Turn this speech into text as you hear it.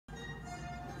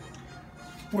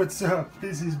What's up?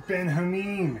 This is Ben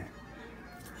Hameen.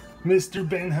 Mr.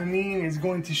 Ben Hameen is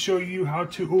going to show you how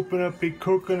to open up a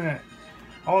coconut.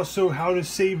 Also, how to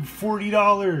save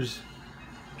 $40.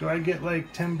 Do I get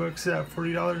like 10 bucks at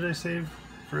 $40 I save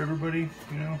for everybody?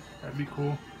 You know, that'd be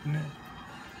cool, wouldn't it?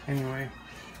 Anyway,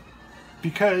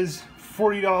 because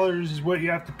 $40 is what you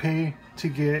have to pay to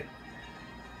get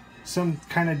some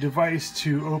kind of device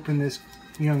to open this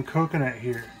young coconut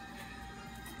here.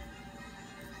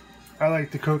 I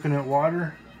like the coconut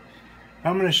water.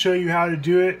 I'm going to show you how to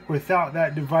do it without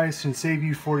that device and save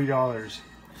you $40.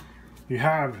 You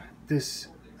have this,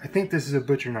 I think this is a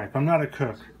butcher knife. I'm not a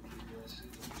cook.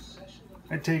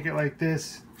 I take it like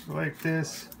this,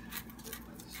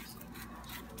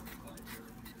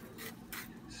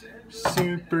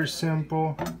 Super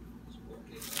simple.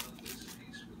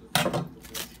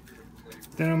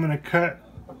 Then I'm going to cut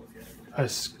a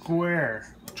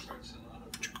square.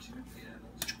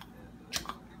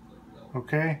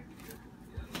 Okay?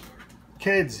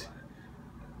 Kids,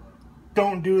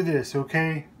 don't do this,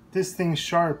 okay? This thing's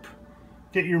sharp.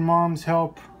 Get your mom's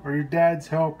help or your dad's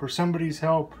help or somebody's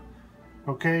help.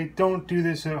 Okay? Don't do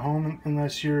this at home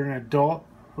unless you're an adult,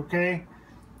 okay?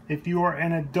 If you are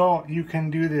an adult, you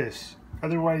can do this.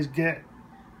 Otherwise, get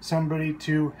somebody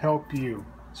to help you.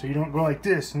 So you don't go like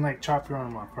this and like chop your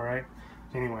arm off, alright?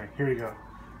 Anyway, here we go.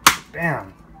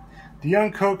 Bam! The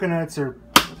young coconuts are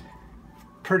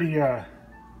pretty, they're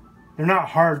not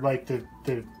hard like the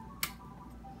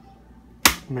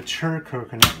mature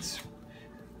coconuts.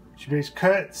 You just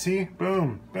cut, see?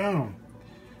 Boom, boom.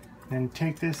 Then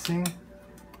take this thing,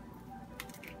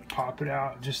 pop it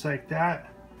out just like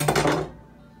that.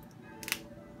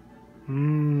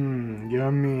 Mmm,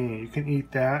 yummy. You can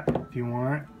eat that if you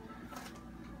want.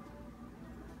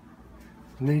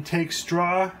 And then you take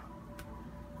straw,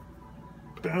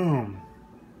 boom.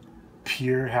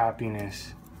 Pure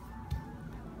happiness.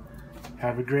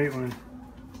 Have a great one.